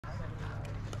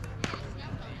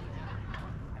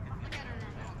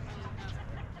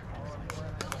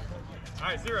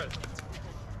right, zeros.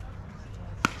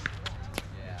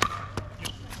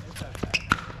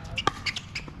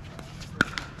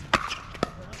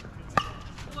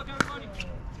 Look, everybody.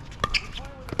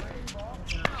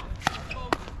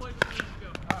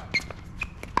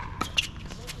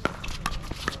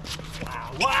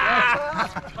 Wow!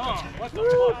 Oh, what the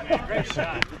fuck, man? Great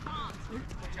shot.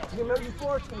 You know you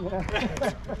forced me, man. All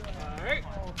right.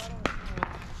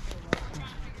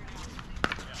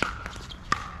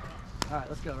 All right,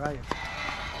 let's go right here.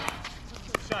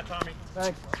 Good shot, Tommy.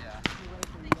 Thanks.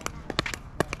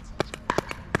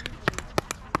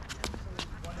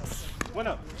 One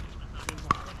up.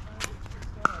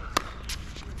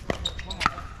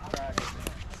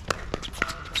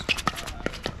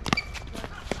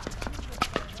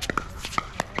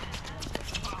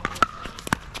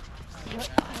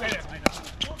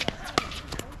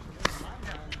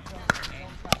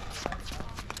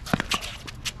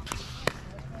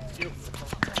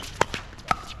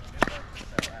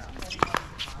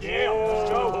 Yeah, let's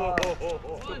go.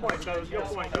 Good point, fellas. Good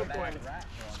point, good point.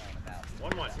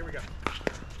 1-1, here we go.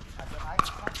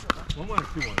 1-1 or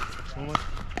 2-1? 1-1.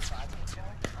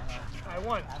 I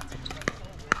won.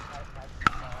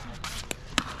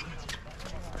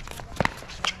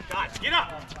 God, get up.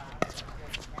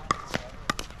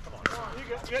 Come on. You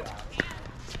good?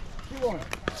 2-1.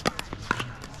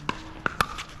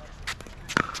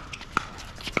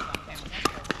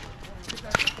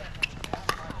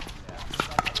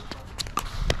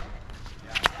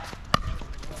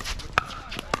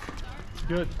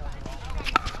 Good.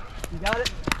 You got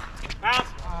it? Out.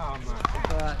 Oh, man.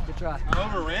 All right, good try. I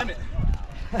overran it.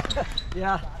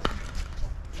 Yeah.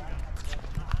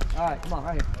 All right, come on,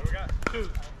 right here. What do we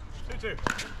got? 2-2.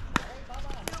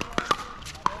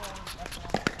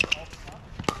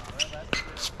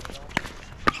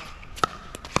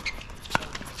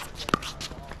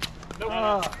 No, Come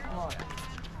on.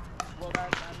 well,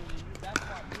 that's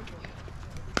not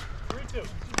 3-2.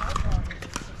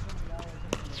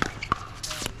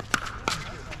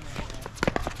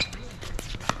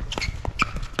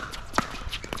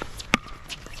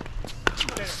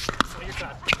 Take your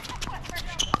shot.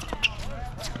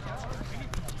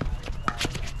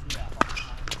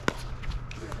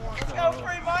 Let's go,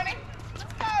 free money.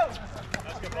 Let's go.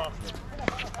 That's good ball.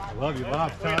 I love you,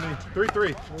 Bob. Tommy.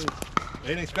 3-3. They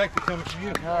didn't expect it coming from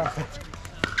you.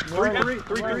 3-3.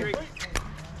 3-3.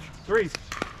 Threes.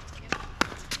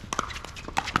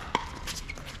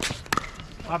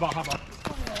 High ball, high ball.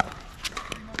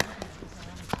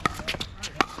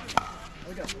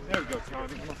 There we go,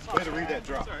 Tommy. Way to read that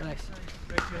drop. Thanks.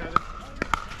 Thanks, you had it.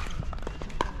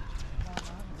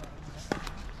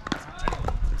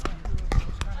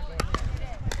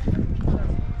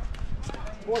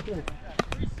 Fortunate.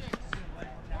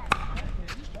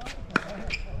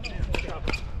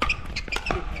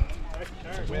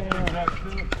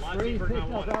 Three picks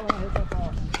up that one, hit that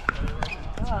ball.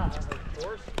 Ah.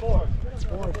 Four.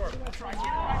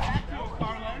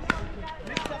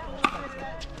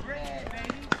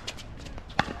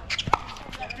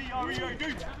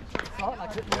 Thought I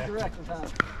couldn't redirect in time.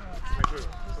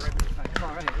 Come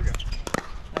on, right here.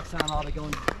 Next time I'll be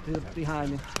going to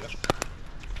behind me.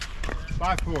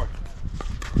 5-4.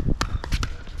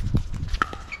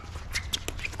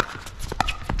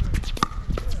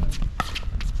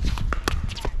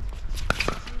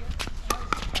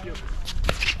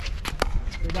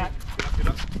 Get back. Get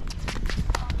up.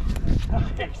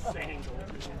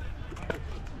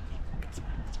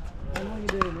 What are you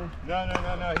doing, man?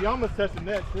 No. He almost touched the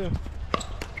net, too.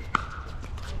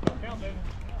 Count, baby.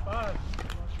 5.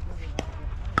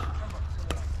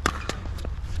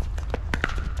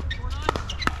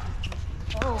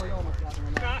 Oh, he almost got me.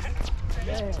 Damn.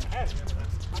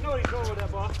 I know what he's going with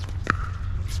that ball.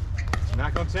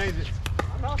 Not going to change it.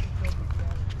 I'm out.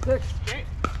 6. Okay.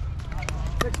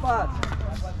 6-5.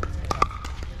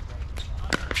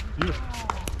 Beautiful.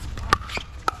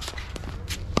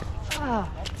 Ah,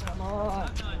 come on.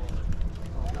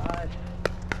 All right.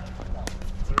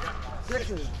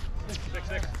 6s.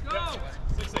 6-6. Go.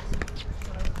 6-6.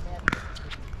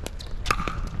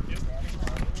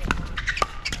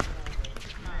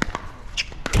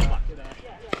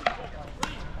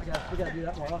 We got to do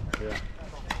that more often. Yeah.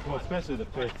 Well, especially the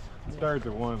fifth. Thirds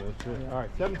are one of those two. Yeah. All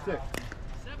right, 7-6.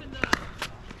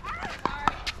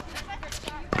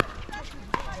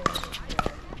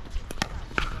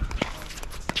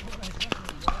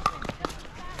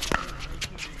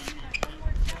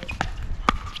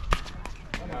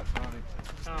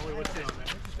 Wait, what's this?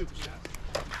 Stupid shot.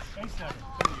 8-7.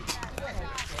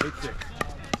 8-6.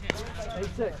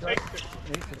 8-6, right? 8-6.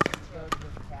 8-6.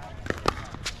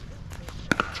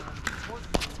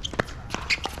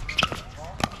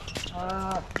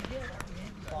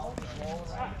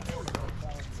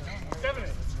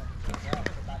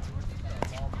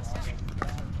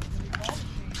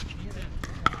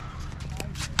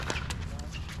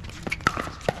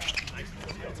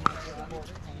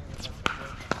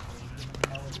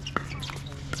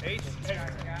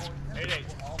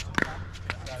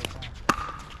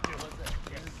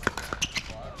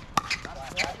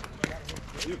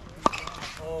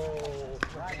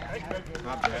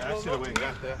 Not bad. I should have went and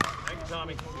got that. Thank you,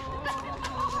 Tommy.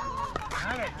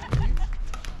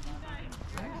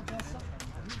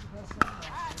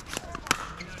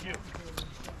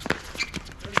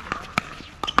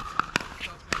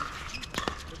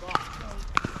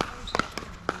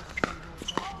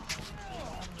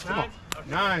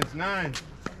 Nines, nines.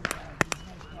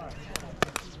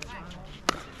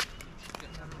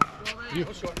 You.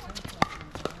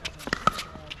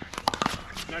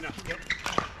 No.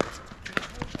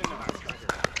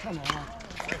 Come on.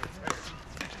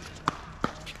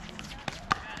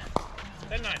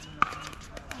 10-9.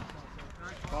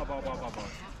 Ball.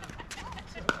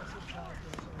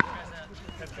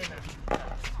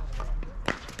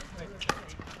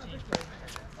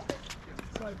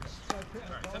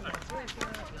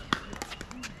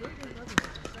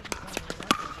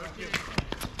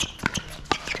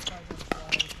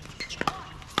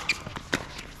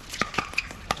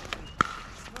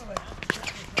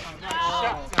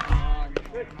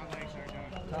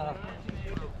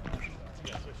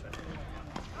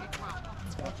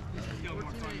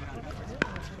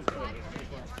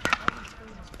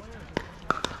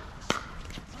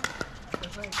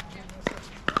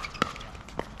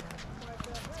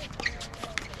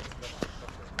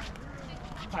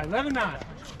 All right, 11-9.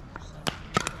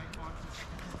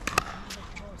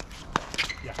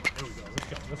 Yeah, there we go.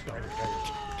 Let's go.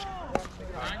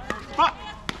 Fuck!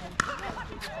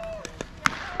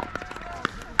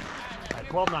 All right,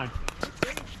 12-9.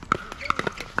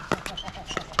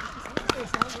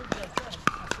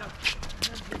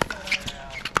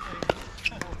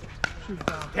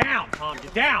 Down, Tom,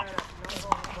 get down.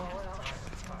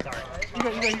 Sorry. You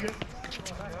good.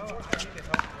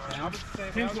 Now,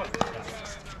 10-12.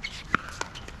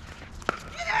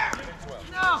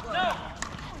 No.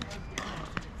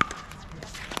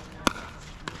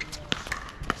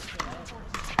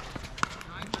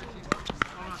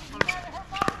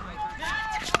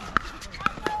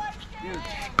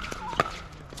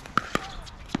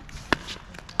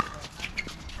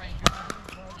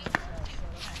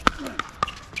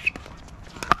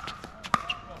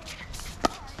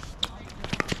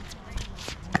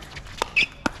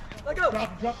 Let go.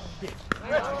 Drop.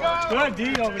 Good D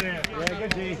over there. Yeah,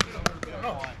 good D.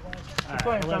 All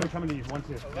right, 11 coming to you.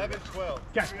 1-2. 11-12.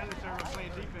 Okay.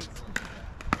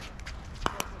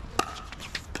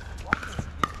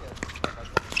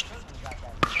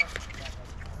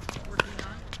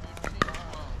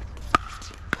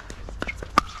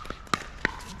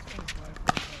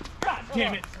 God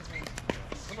damn it.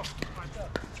 Go.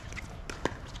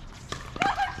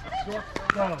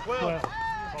 12.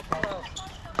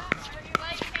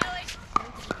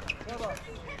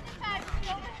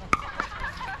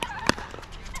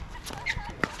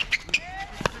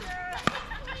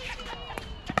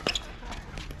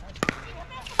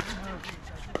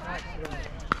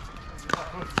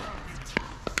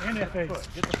 And that face.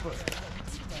 Get the foot.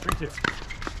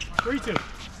 3-2.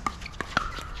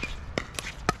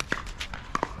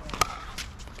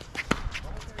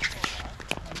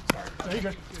 There you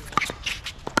go.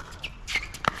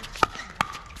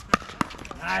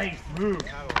 Nice move.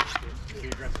 Be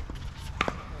aggressive.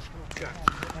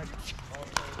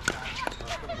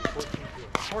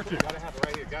 4-2. Gotta have it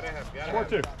right here. Gotta have it.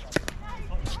 4-2.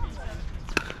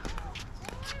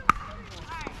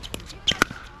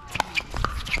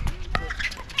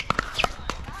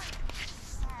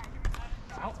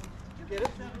 Get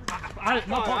it? I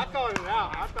thought it was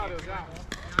out. I thought it was out.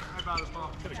 I thought it was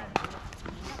ball. Could have gone.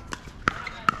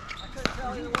 I couldn't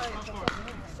tell either way.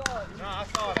 Saw it. No, I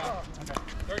saw it out.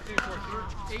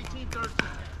 13-14. 18-13.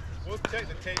 We'll check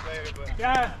the tape later, but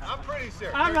Yeah. I'm pretty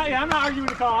sure. I'm not arguing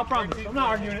the call, I promise. I'm not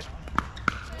arguing it.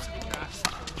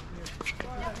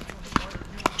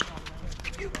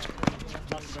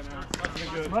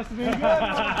 Must have been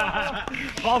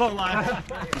good. Ball don't lie.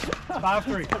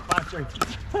 5-3. 5-3.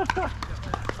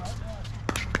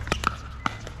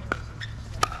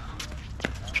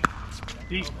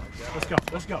 Deep.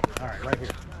 Let's go. All right, right here.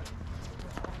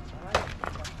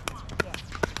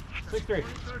 6-3.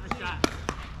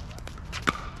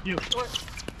 You.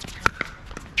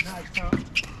 Nice, Tom.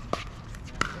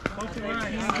 Close to the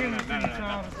line. He ain't gonna give it.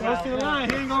 Close to the line.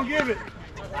 He ain't gonna give it.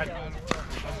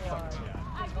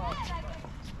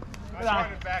 Good eye.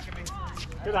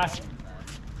 Good eye.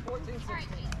 14-16.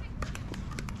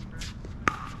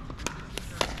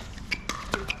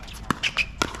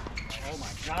 Oh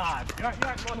my God. Yeah,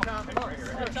 come on, Tom. Come on,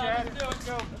 Chad. Let's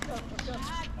go.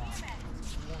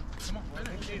 Come on.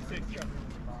 15-6.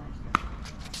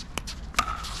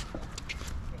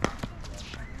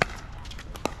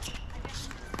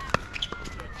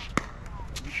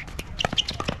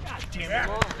 Damn it.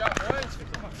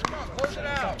 Come on, close it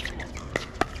out.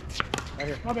 Right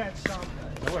here. My bad, Tom.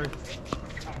 No worries.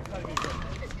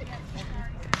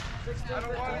 I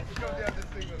don't want it to go down this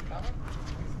thing with Tom.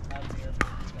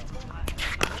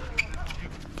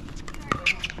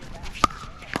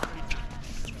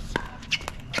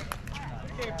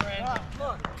 Okay, Brad.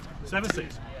 Look.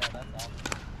 7-6.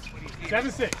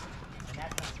 7-6.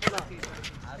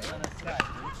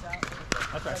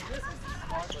 That's right.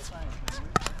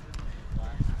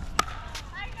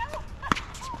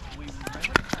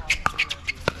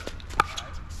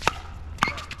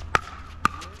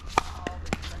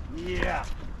 Yeah.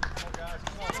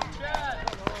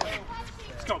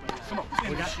 Let's go, baby. Come on.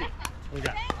 We got shit. We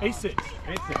got 8-6.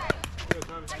 8-6.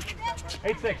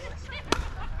 8-6.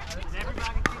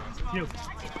 You.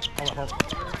 Hold on, hold on.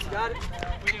 You got it.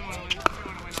 We didn't want to win.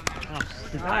 Oh,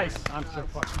 nice. I'm so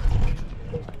fucking.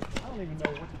 I don't even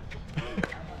know what.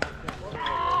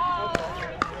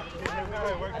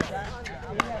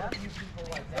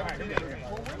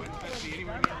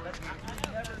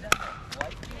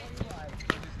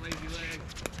 Lazy leg.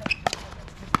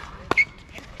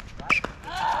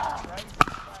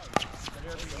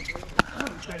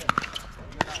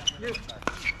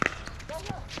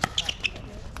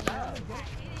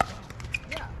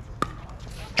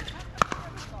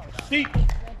 Deep.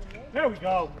 There we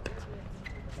go.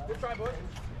 Good try, boy.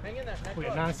 Hang in there. Next We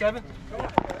got one. 9-7.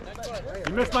 Next one.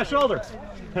 You missed my shoulder.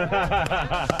 All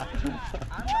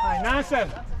right,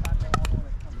 9-7.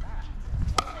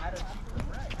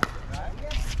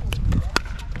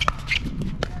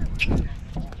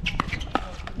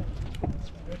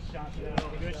 Good shot, Bill.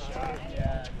 Good shot.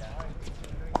 Yeah.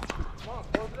 Come on,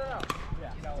 close it out.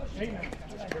 8-9.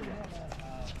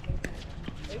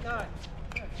 8-9.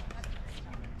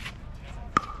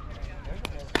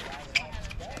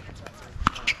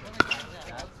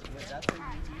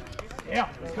 Yeah,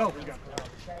 let's go.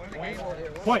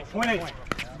 Point 8.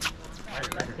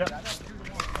 Yep.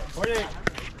 48.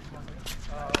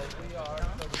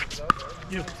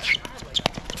 You.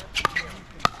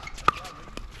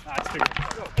 That's bigger.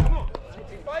 Come on.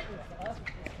 Keep fighting.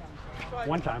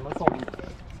 One time, let's hold him.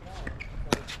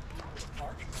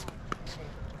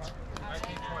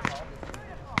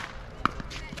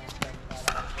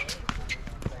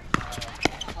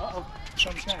 Uh-oh,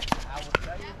 something's back.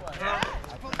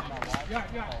 Yeah.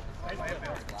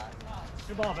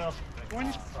 Good ball, Bill. 20.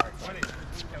 All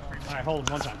right, hold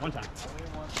him one time.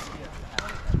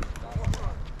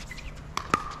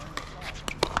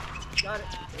 Got it.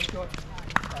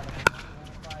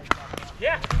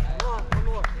 Yeah. Come on, one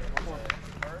more.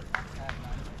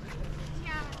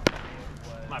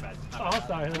 My bad. Oh, I'm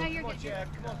sorry. No, you're good. Yeah,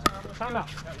 come on, Tom. Let's Time go. out.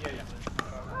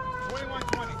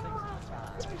 21-20.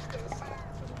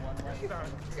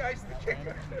 Guys, the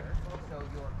kicker.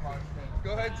 Go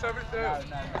ahead and serve it through.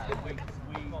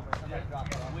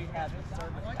 We had this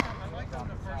service. I like them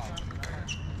the first time.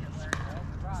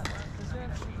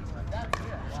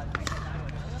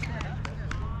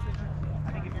 I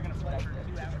think if you're going to play for 2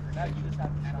 hours, now you just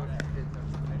have to show that.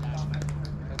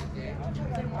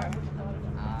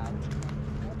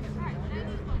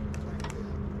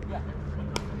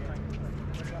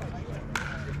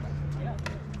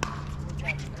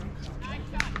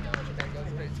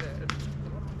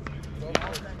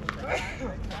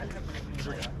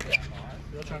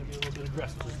 They're trying to get a little bit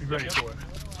aggressive. Just be ready for it.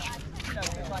 You know,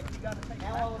 it's like you got to take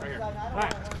all of Right it. here. I don't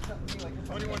Right. want something new. Like,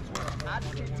 21-20. I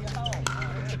just hit you home.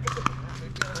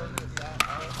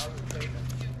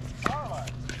 All right.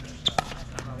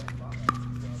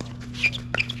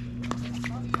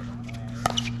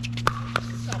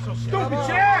 So stupid,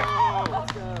 Jack!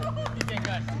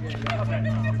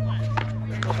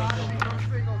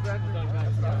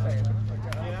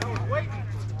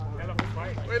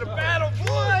 Way to battle,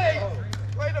 boys!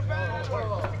 Way to battle!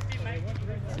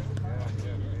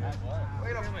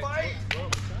 Way to fight!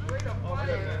 Way to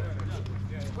fight!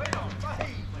 Way to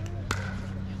fight!